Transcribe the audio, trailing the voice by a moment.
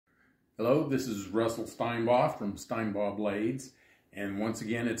Hello, this is Russell Steinbaugh from Steinbaugh Blades, and once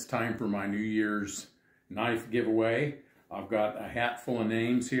again it's time for my New Year's knife giveaway. I've got a hat full of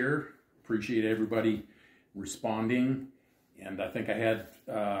names here. Appreciate everybody responding, and I think I had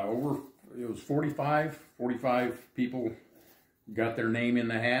it was 45 people got their name in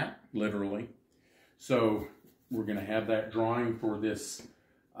the hat, literally. So we're going to have that drawing for this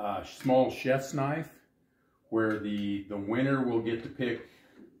small chef's knife, where the winner will get to pick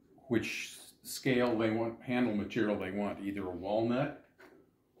which scale they want, handle material they want, either a walnut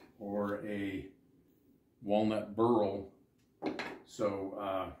or a walnut burl.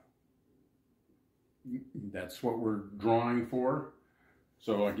 So that's what we're drawing for.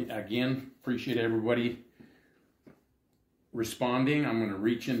 So again, appreciate everybody responding. I'm going to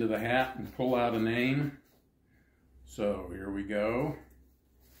reach into the hat and pull out a name. So here we go.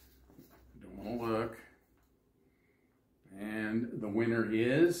 Don't want to look. And the winner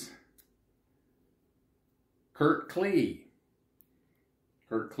is Kirt Klee.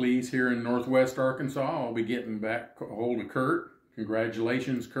 Kirt Klee's here in Northwest Arkansas. I'll be getting back a hold of Kirt.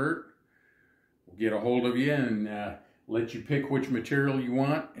 Congratulations, Kirt. We'll get a hold of you and let you pick which material you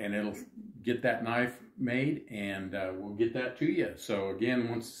want, and it'll get that knife made, and we'll get that to you. So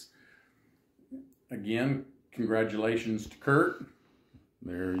again, congratulations to Kirt.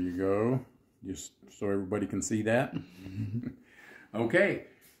 There you go. Just so everybody can see that. Okay.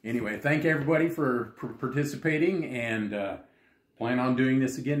 Anyway, thank everybody for participating, and plan on doing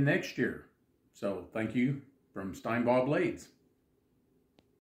this again next year. So thank you from Steinbaugh Blades.